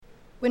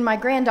When my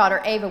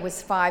granddaughter Ava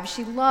was 5,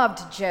 she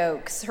loved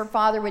jokes. Her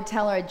father would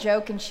tell her a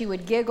joke and she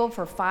would giggle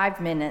for 5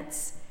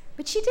 minutes.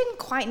 But she didn't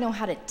quite know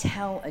how to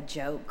tell a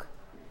joke.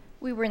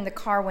 We were in the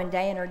car one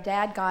day and her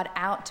dad got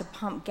out to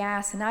pump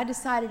gas, and I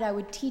decided I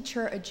would teach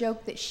her a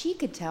joke that she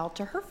could tell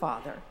to her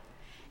father.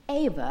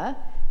 Ava,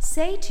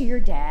 say to your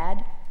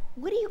dad,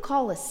 "What do you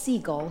call a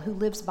seagull who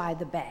lives by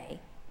the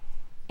bay?"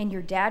 And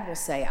your dad will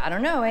say, "I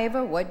don't know,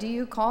 Ava, what do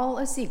you call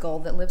a seagull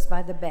that lives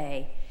by the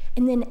bay?"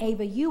 And then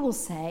Ava, you will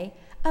say,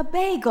 "A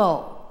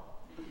bagel."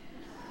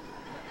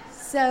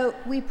 So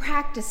we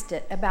practiced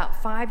it about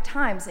 5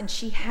 times and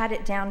she had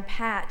it down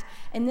pat.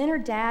 And then her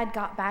dad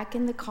got back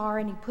in the car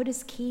and he put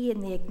his key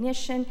in the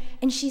ignition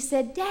and she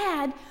said,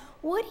 "Dad,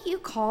 what do you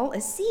call a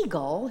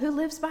seagull who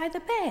lives by the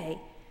bay?"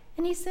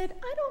 And he said,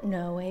 "I don't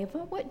know, Ava,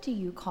 what do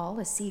you call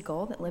a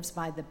seagull that lives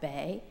by the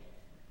bay?"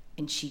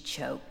 And she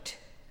choked.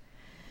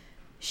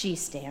 She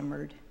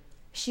stammered.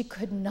 She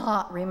could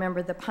not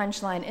remember the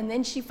punchline. And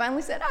then she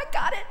finally said, "I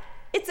got it.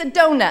 It's a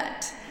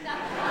donut."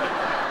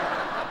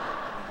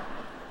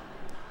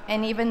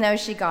 And even though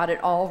she got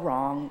it all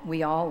wrong,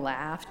 we all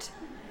laughed.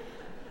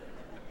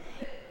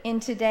 In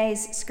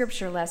today's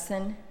scripture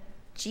lesson,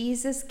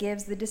 Jesus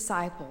gives the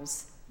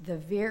disciples the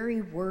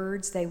very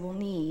words they will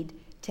need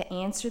to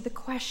answer the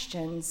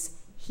questions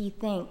he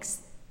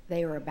thinks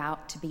they are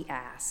about to be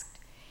asked.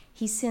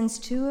 He sends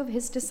 2 of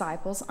his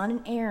disciples on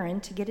an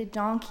errand to get a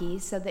donkey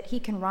so that he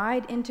can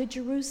ride into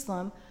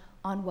Jerusalem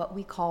on what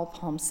we call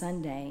Palm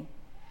Sunday.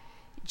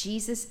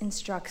 Jesus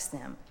instructs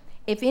them,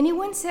 "If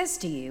anyone says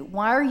to you,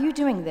 'Why are you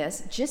doing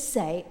this?' just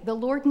say, 'The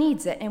Lord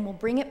needs it and will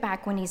bring it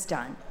back when he's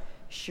done.'"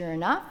 Sure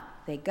enough,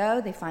 they go,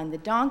 they find the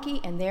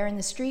donkey, and there in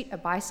the street, a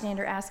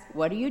bystander asks,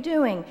 "What are you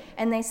doing?"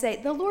 And they say,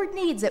 "The Lord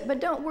needs it, but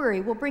don't worry,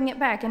 we'll bring it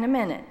back in a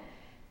minute."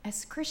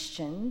 As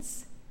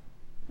Christians,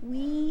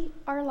 we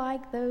are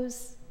like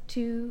those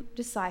 2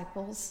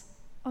 disciples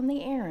on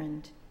the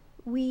errand.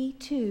 We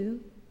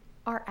too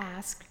are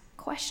asked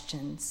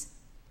questions,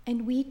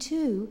 and we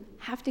too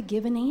have to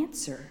give an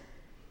answer.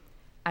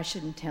 I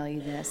shouldn't tell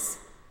you this,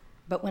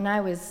 but when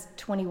I was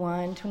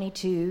 21,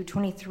 22,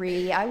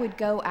 23, I would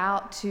go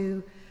out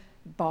to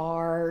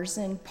bars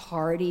and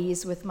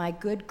parties with my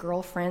good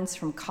girlfriends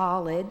from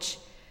college.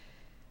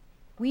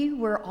 We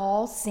were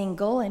all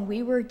single and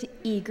we were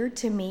eager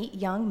to meet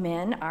young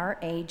men our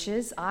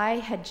ages. I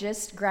had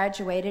just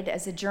graduated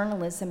as a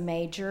journalism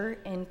major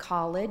in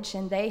college,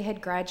 and they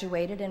had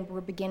graduated and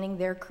were beginning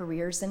their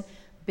careers in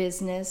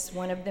business,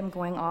 one of them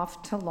going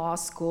off to law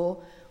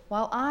school,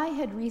 while I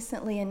had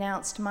recently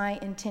announced my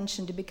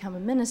intention to become a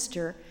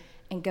minister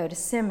and go to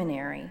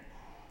seminary.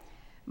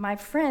 My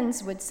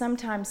friends would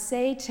sometimes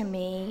say to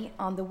me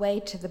on the way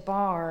to the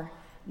bar,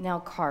 "Now,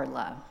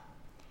 Carla,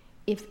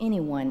 if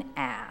anyone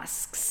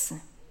asks,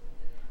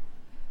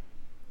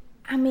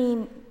 I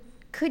mean,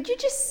 could you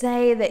just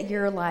say that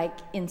you're like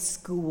in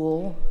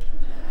school?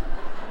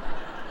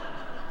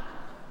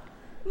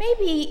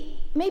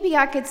 Maybe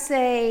I could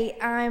say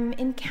I'm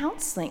in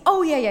counseling."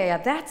 "Oh, yeah,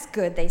 that's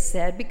good," they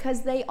said,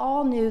 because they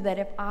all knew that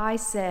if I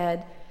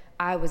said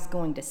I was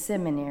going to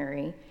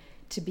seminary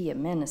to be a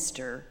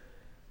minister,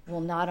 well,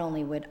 not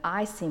only would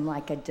I seem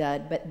like a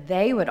dud, but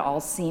they would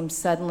all seem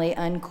suddenly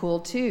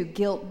uncool too,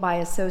 guilt by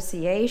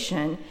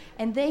association,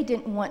 and they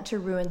didn't want to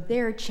ruin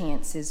their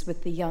chances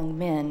with the young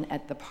men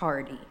at the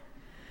party.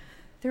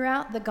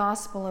 Throughout the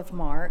Gospel of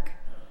Mark,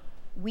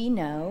 we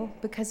know,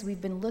 because we've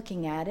been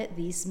looking at it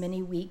these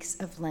many weeks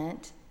of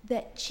Lent,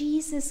 that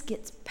Jesus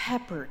gets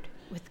peppered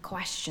with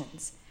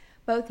questions.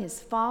 Both his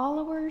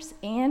followers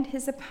and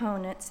his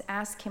opponents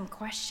ask him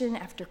question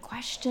after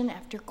question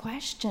after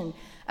question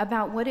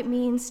about what it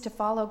means to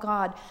follow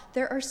God.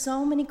 There are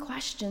so many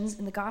questions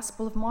in the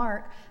Gospel of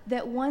Mark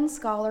that one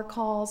scholar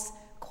calls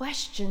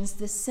questions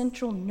the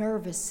central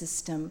nervous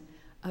system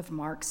of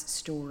Mark's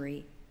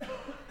story.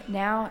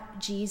 Now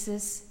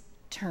Jesus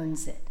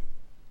turns it,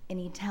 and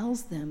he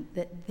tells them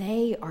that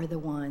they are the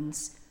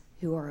ones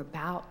who are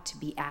about to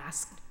be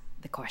asked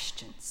the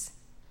questions.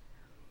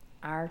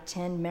 Our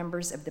 10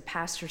 members of the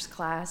pastor's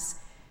class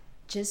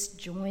just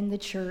joined the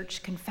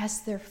church,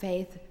 confessed their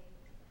faith,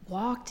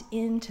 walked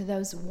into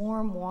those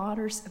warm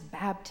waters of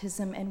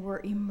baptism, and were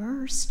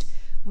immersed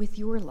with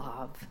your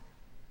love.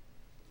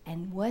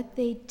 And what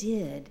they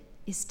did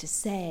is to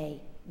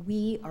say,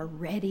 we are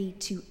ready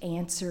to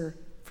answer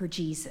for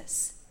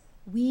Jesus.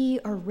 We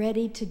are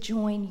ready to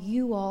join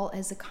you all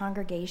as a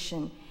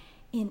congregation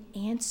in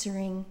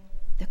answering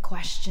the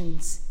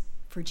questions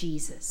for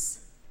Jesus.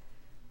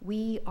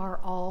 We are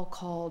all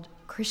called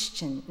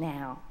Christian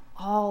now,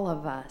 all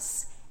of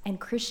us, and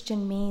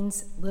Christian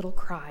means little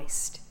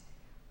Christ.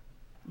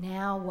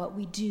 Now what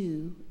we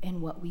do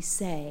and what we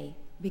say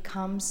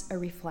becomes a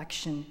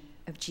reflection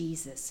of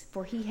Jesus,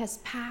 for he has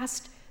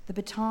passed the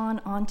baton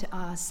on to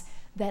us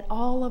that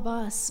all of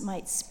us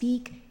might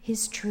speak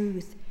his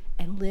truth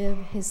and live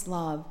his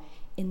love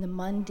in the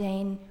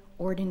mundane,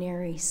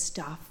 ordinary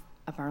stuff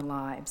of our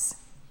lives.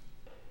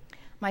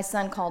 My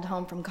son called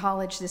home from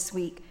college this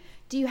week.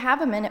 "Do you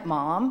have a minute,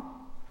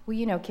 Mom? Well,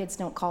 you know, kids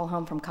don't call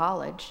home from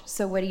college.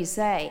 So what do you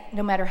say?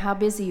 No matter how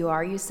busy you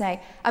are, you say,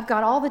 I've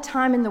got all the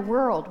time in the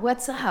world.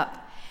 What's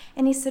up?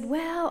 And he said,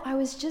 well, I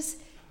was just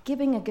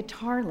giving a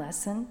guitar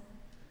lesson,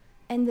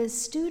 and the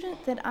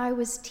student that I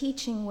was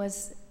teaching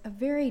was a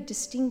very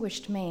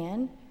distinguished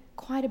man,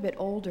 quite a bit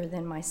older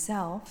than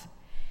myself,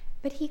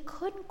 but he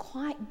couldn't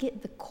quite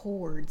get the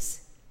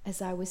chords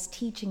as I was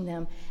teaching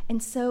them.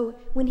 And so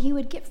when he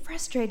would get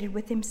frustrated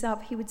with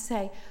himself, he would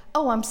say,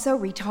 oh, I'm so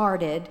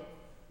retarded.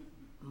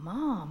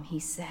 Mom, he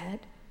said,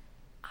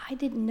 I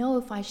didn't know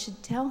if I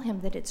should tell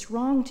him that it's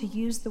wrong to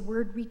use the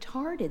word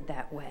retarded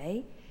that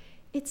way.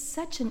 It's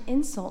such an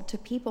insult to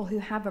people who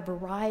have a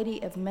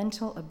variety of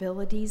mental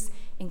abilities,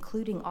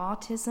 including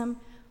autism.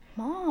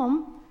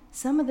 Mom,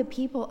 some of the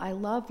people I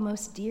love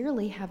most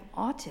dearly have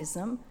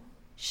autism.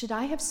 Should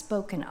I have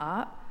spoken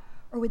up,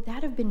 or would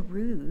that have been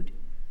rude?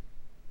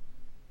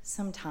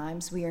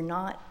 Sometimes we are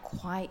not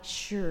quite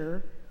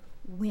sure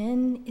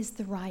when is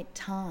the right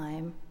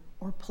time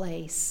or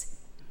place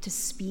to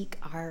speak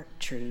our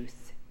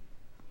truth.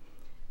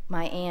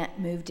 My aunt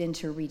moved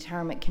into a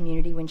retirement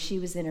community when she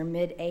was in her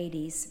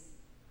mid-80s.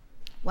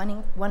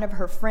 One of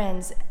her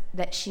friends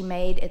that she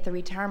made at the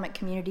retirement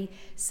community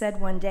said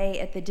one day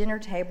at the dinner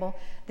table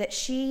that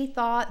she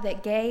thought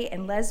that gay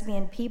and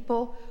lesbian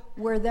people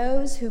were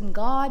those whom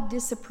God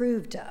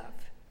disapproved of.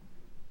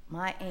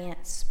 My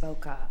aunt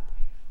spoke up.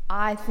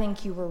 I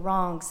think you were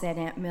wrong, said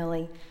Aunt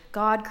Millie.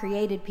 God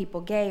created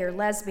people gay or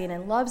lesbian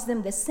and loves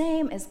them the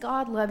same as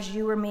God loves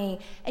you or me.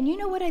 And you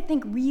know what I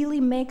think really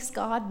makes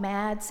God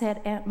mad, said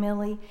Aunt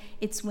Millie?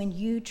 It's when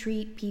you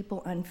treat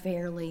people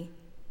unfairly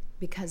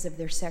because of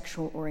their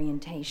sexual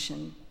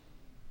orientation.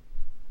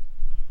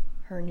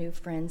 Her new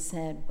friend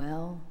said,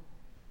 well,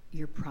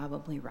 you're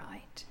probably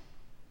right.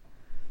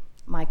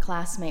 My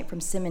classmate from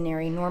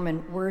seminary,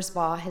 Norman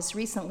Wurzbaugh, has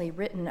recently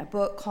written a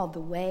book called The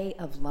Way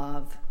of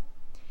Love.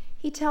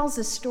 He tells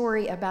a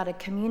story about a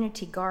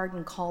community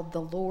garden called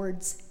the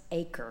Lord's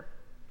Acre.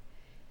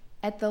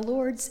 At the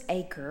Lord's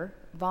Acre,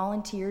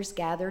 volunteers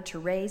gather to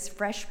raise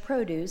fresh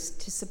produce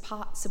to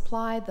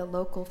supply the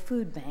local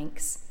food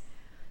banks.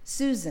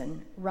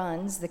 Susan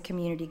runs the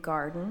community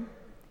garden,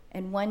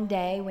 and one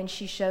day when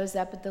she shows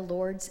up at the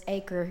Lord's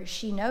Acre,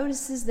 she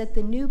notices that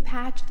the new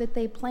patch that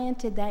they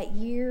planted that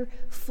year,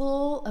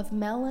 full of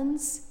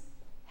melons,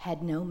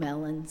 had no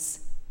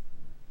melons.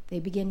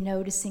 They begin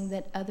noticing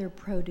that other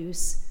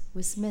produce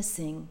was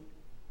missing.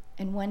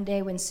 And one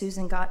day when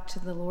Susan got to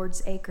the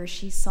Lord's Acre,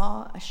 she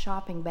saw a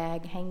shopping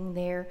bag hanging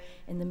there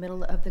in the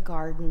middle of the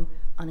garden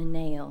on a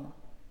nail,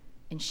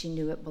 and she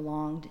knew it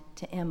belonged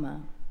to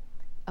Emma,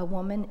 a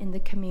woman in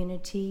the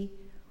community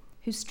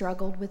who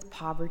struggled with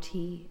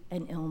poverty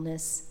and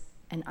illness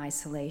and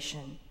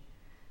isolation.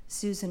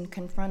 Susan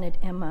confronted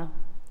Emma,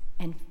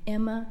 and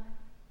Emma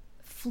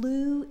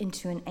flew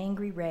into an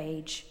angry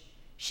rage.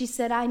 She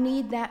said, I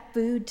need that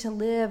food to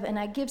live, and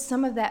I give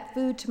some of that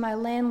food to my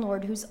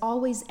landlord who's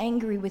always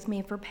angry with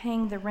me for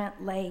paying the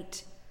rent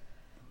late.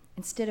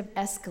 Instead of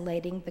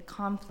escalating the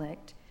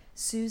conflict,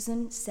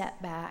 Susan sat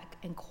back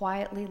and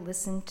quietly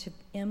listened to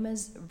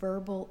Emma's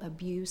verbal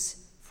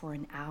abuse for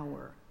an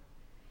hour.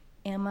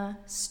 Emma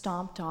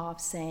stomped off,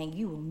 saying,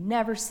 you will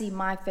never see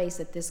my face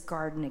at this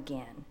garden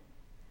again.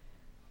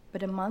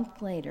 But a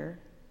month later,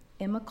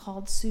 Emma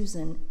called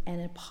Susan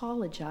and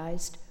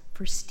apologized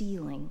for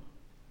stealing.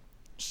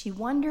 She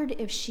wondered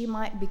if she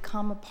might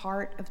become a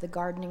part of the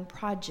gardening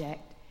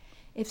project,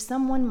 if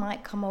someone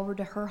might come over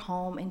to her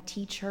home and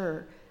teach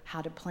her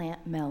how to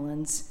plant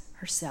melons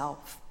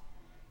herself.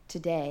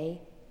 Today,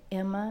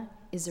 Emma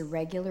is a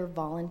regular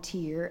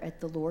volunteer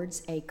at the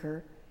Lord's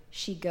Acre.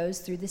 She goes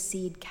through the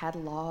seed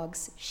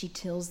catalogs, she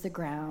tills the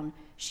ground,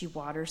 she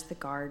waters the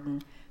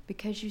garden,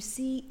 because you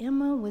see,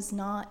 Emma was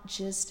not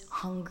just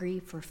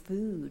hungry for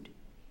food.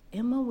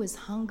 Emma was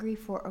hungry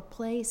for a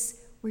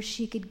place where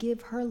she could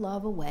give her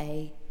love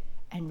away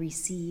and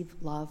receive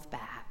love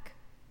back.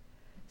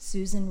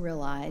 Susan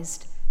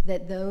realized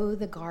that though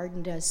the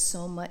garden does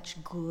so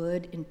much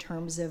good in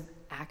terms of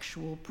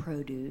actual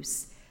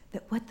produce,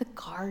 that what the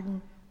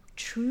garden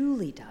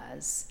truly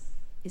does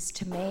is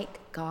to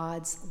make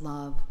God's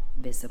love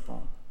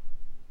visible.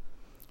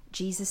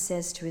 Jesus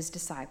says to his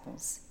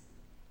disciples,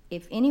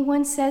 if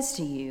anyone says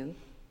to you,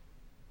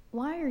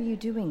 why are you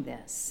doing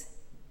this?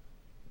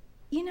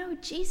 You know,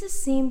 Jesus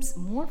seems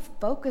more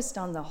focused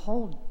on the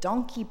whole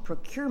donkey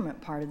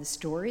procurement part of the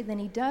story than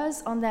he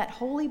does on that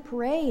holy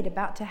parade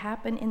about to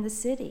happen in the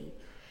city.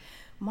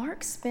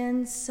 Mark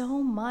spends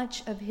so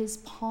much of his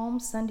Palm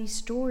Sunday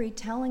story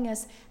telling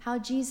us how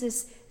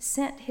Jesus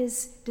sent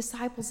his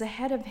disciples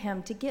ahead of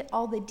him to get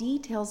all the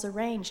details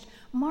arranged.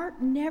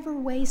 Mark never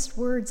wastes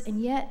words,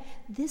 and yet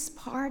this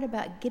part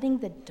about getting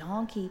the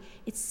donkey,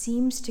 it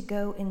seems to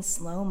go in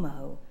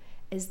slow-mo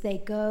as they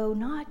go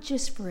not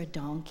just for a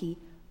donkey,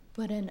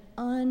 but an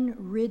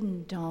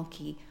unridden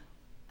donkey.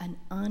 An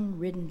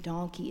unridden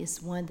donkey is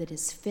one that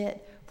is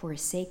fit for a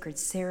sacred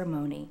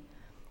ceremony.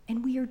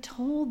 And we are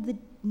told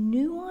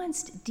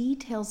nuanced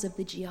details of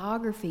the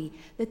geography,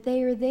 that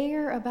they are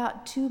there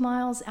about 2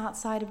 miles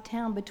outside of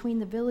town between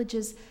the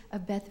villages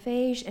of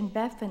Bethphage and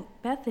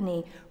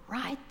Bethany,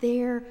 right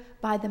there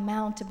by the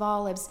Mount of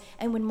Olives.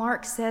 And when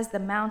Mark says the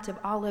Mount of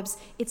Olives,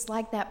 it's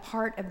like that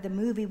part of the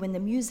movie when the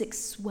music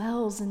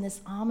swells in this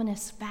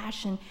ominous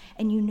fashion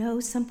and you know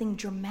something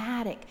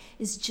dramatic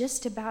is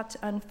just about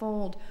to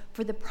unfold.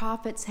 For the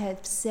prophets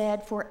have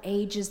said for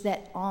ages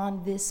that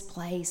on this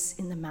place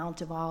in the Mount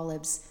of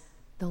Olives,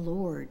 the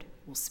Lord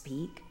will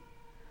speak.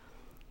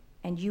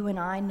 And you and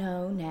I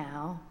know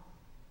now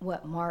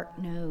what Mark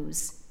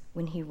knows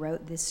when he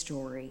wrote this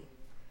story,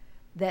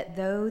 that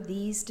though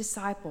these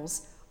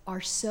disciples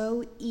are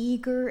so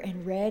eager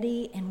and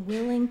ready and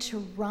willing to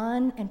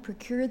run and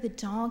procure the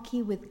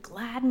donkey with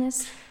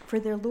gladness for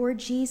their Lord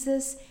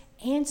Jesus,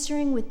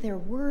 answering with their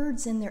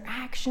words and their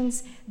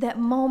actions, that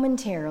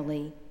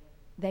momentarily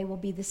they will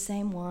be the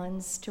same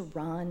ones to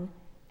run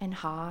and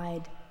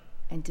hide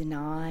and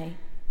deny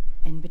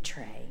and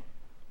betray.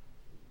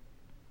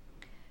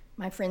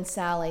 My friend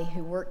Sally,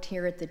 who worked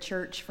here at the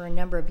church for a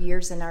number of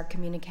years in our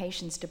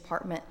communications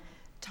department,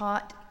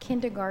 taught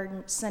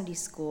kindergarten Sunday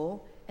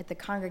school at the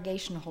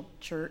Congregational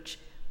Church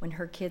when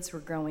her kids were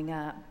growing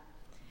up.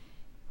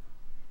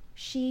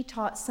 She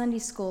taught Sunday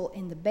school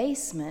in the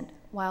basement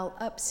while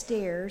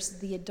upstairs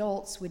the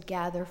adults would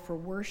gather for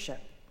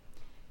worship.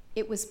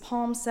 It was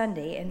Palm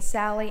Sunday, and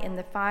Sally and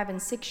the 5- and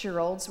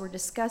 6-year-olds were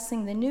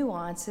discussing the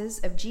nuances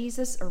of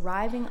Jesus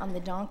arriving on the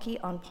donkey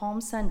on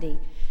Palm Sunday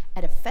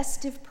at a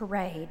festive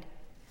parade.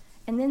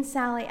 And then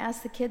Sally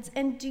asked the kids,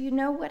 "And do you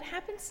know what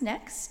happens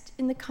next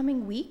in the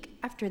coming week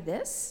after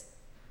this?"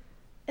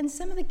 And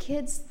some of the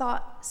kids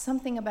thought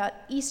something about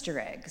Easter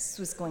eggs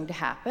was going to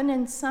happen,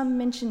 and some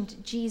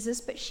mentioned Jesus,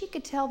 but she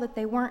could tell that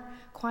they weren't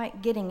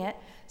quite getting it.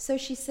 So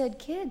she said,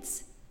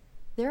 "Kids,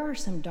 there are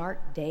some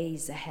dark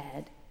days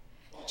ahead.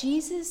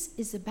 Jesus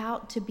is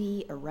about to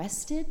be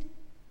arrested,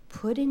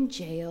 put in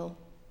jail,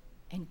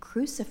 and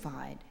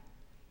crucified."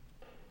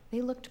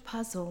 They looked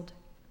puzzled.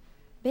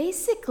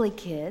 "Basically,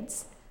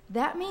 kids,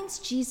 that means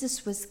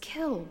Jesus was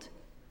killed."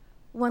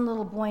 One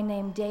little boy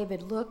named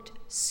David looked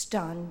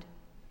stunned.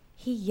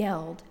 He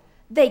yelled,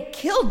 "They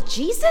killed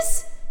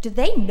Jesus? Do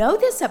they know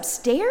this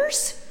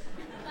upstairs?"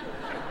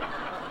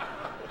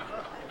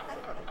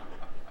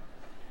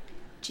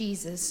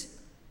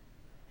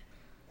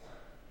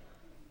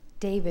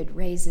 David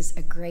raises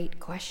a great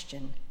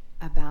question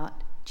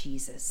about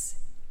Jesus.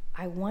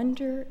 I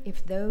wonder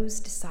if those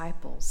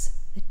disciples,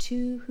 the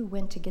two who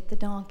went to get the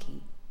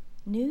donkey,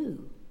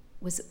 knew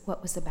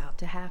what was about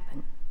to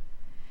happen.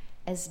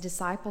 As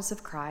disciples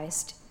of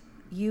Christ,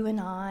 you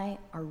and I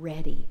are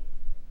ready.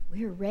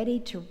 We are ready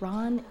to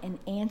run and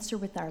answer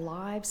with our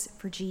lives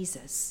for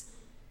Jesus.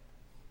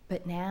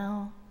 But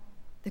now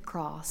the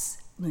cross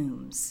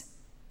looms.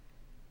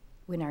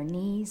 When our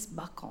knees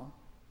buckle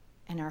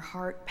and our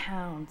heart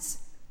pounds,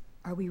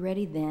 are we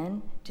ready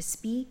then to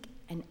speak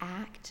and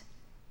act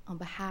on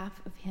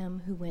behalf of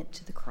him who went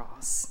to the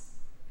cross?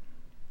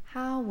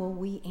 How will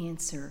we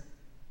answer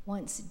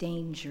once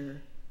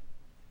danger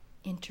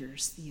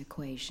enters the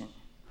equation?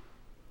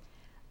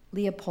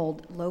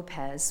 Leopold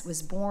Lopez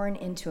was born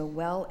into a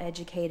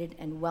well-educated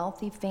and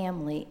wealthy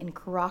family in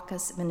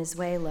Caracas,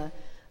 Venezuela,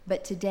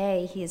 but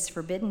today he is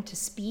forbidden to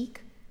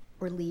speak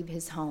or leave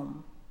his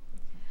home.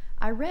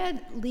 I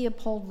read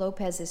Leopold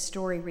Lopez's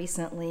story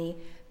recently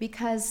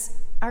because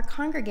our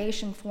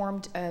congregation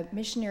formed a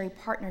missionary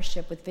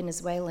partnership with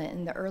Venezuela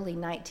in the early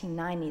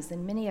 1990s,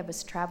 and many of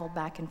us traveled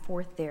back and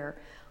forth there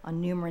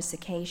on numerous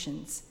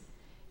occasions.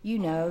 You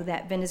know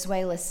that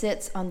Venezuela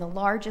sits on the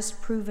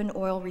largest proven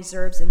oil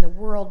reserves in the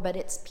world, but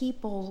its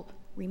people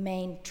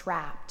remain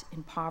trapped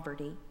in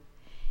poverty.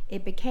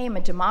 It became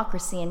a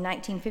democracy in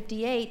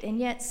 1958, and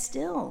yet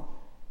still,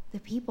 the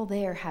people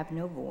there have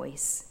no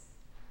voice.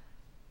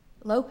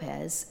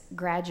 Lopez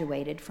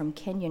graduated from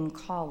Kenyon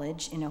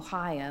College in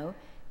Ohio,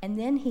 and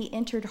then he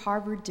entered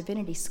Harvard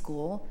Divinity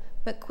School,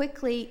 but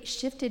quickly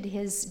shifted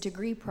his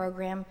degree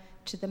program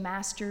to the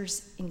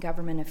Master's in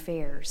Government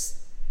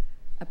Affairs.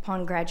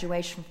 Upon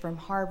graduation from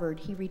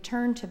Harvard, he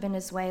returned to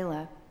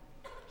Venezuela.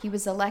 He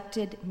was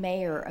elected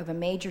mayor of a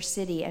major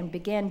city and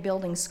began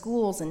building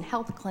schools and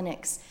health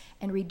clinics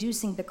and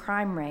reducing the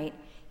crime rate.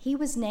 He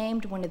was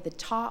named one of the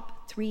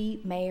top 3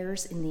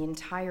 mayors in the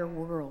entire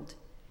world.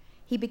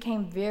 He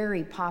became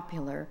very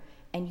popular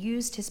and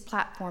used his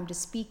platform to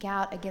speak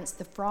out against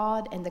the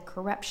fraud and the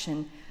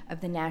corruption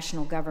of the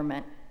national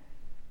government.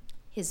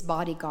 His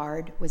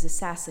bodyguard was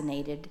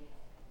assassinated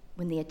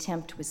when the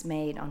attempt was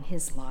made on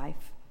his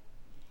life.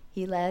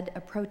 He led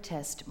a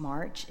protest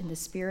march in the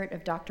spirit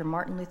of Dr.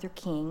 Martin Luther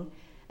King,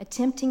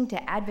 attempting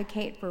to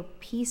advocate for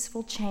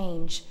peaceful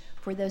change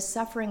for those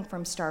suffering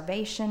from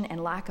starvation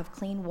and lack of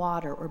clean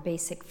water or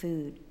basic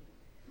food.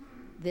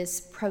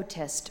 This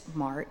protest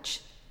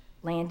march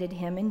landed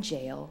him in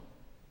jail,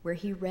 where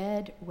he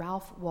read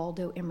Ralph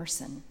Waldo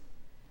Emerson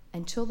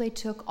until they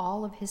took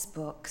all of his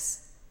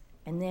books,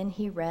 and then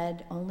he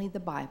read only the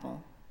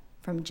Bible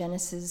from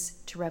Genesis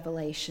to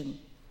Revelation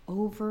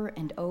over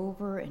and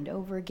over and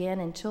over again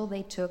until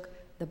they took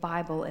the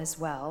Bible as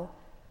well,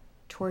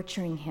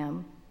 torturing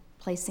him,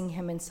 placing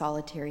him in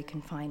solitary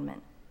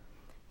confinement.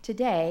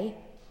 Today,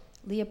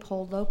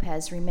 Leopoldo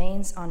Lopez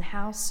remains on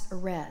house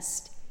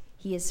arrest.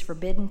 He is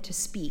forbidden to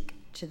speak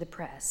to the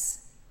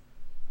press,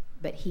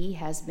 but he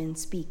has been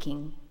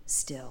speaking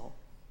still,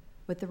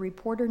 with a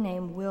reporter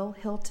named Will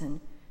Hilton,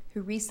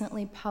 who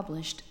recently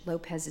published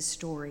Lopez's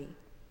story.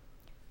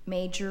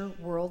 Major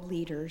world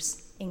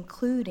leaders,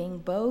 including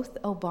both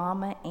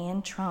Obama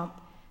and Trump,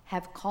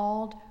 have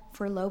called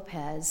for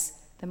Lopez,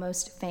 the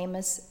most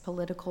famous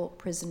political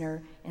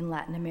prisoner in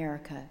Latin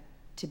America,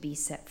 to be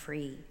set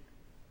free.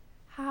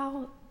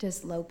 How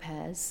does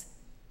Lopez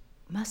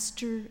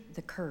muster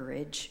the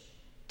courage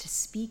to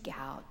speak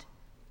out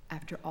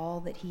after all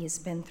that he has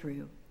been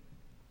through?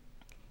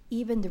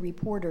 Even the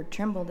reporter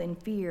trembled in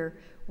fear,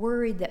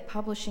 worried that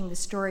publishing the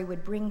story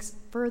would bring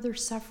further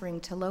suffering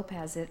to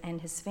Lopez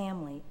and his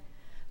family.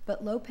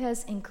 But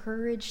Lopez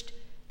encouraged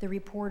the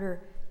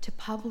reporter to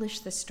publish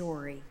the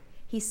story.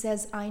 He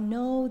says, "I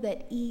know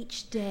that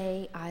each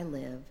day I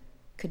live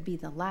could be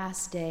the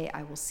last day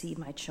I will see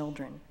my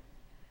children.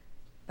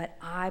 But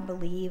I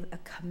believe a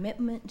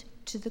commitment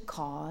to the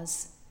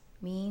cause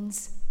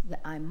means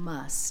that I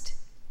must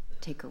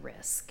take a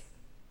risk."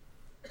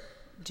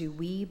 Do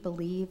we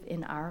believe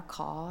in our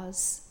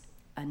cause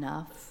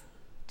enough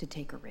to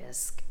take a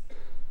risk?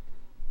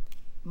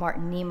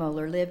 Martin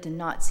Niemöller lived in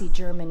Nazi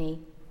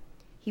Germany.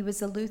 He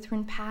was a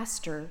Lutheran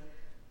pastor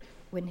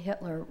when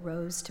Hitler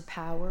rose to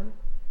power.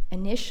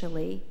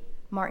 Initially,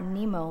 Martin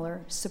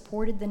Niemöller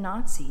supported the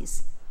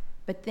Nazis,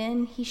 but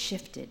then he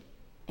shifted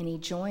and he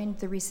joined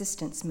the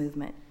resistance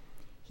movement.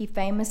 He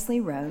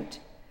famously wrote,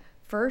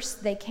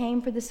 "First, they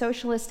came for the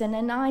socialists, and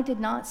then I did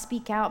not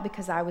speak out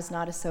because I was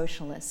not a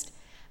socialist.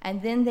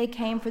 And then they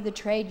came for the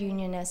trade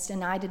unionists,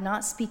 and I did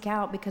not speak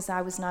out because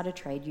I was not a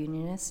trade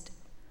unionist.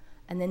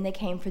 And then they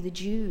came for the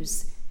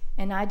Jews,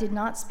 and I did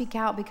not speak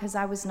out because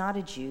I was not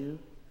a Jew.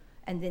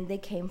 And then they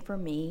came for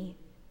me,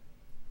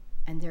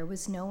 and there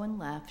was no one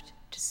left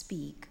to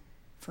speak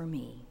for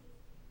me."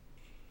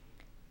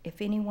 If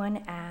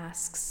anyone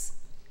asks,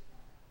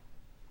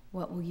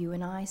 what will you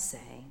and I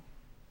say?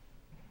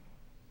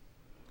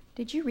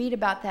 Did you read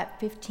about that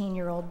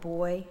 15-year-old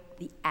boy,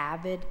 the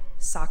avid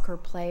soccer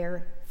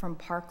player from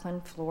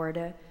Parkland,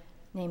 Florida,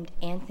 named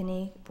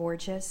Anthony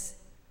Borges?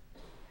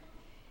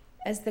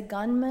 As the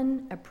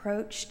gunman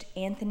approached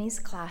Anthony's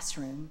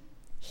classroom,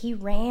 he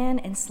ran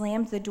and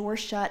slammed the door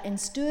shut and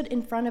stood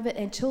in front of it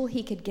until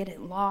he could get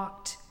it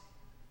locked.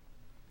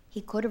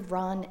 He could have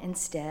run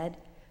instead,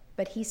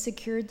 but he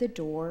secured the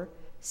door,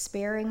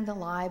 sparing the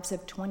lives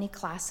of 20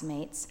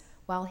 classmates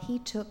while he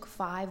took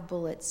 5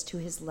 bullets to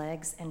his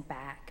legs and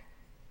back.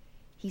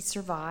 He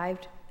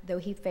survived, though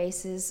he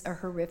faces a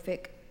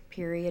horrific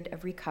period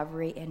of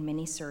recovery and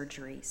many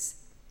surgeries.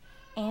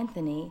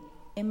 Anthony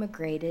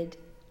immigrated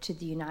to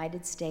the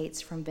United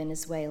States from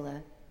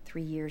Venezuela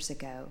 3 years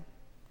ago.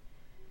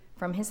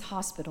 From his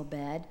hospital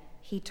bed,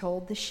 he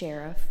told the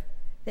sheriff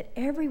that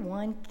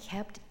everyone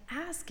kept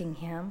asking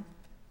him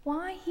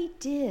why he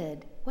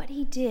did what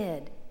he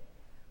did.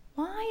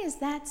 "Why is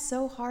that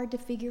so hard to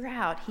figure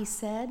out?" he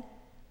said.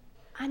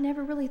 "I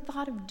never really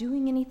thought of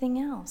doing anything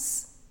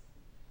else."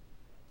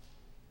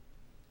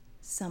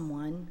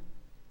 Someone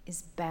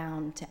is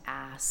bound to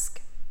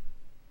ask.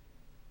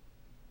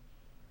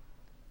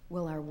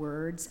 Will our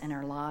words and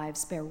our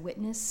lives bear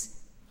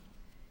witness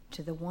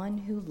to the one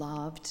who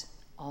loved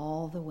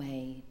all the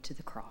way to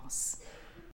the cross?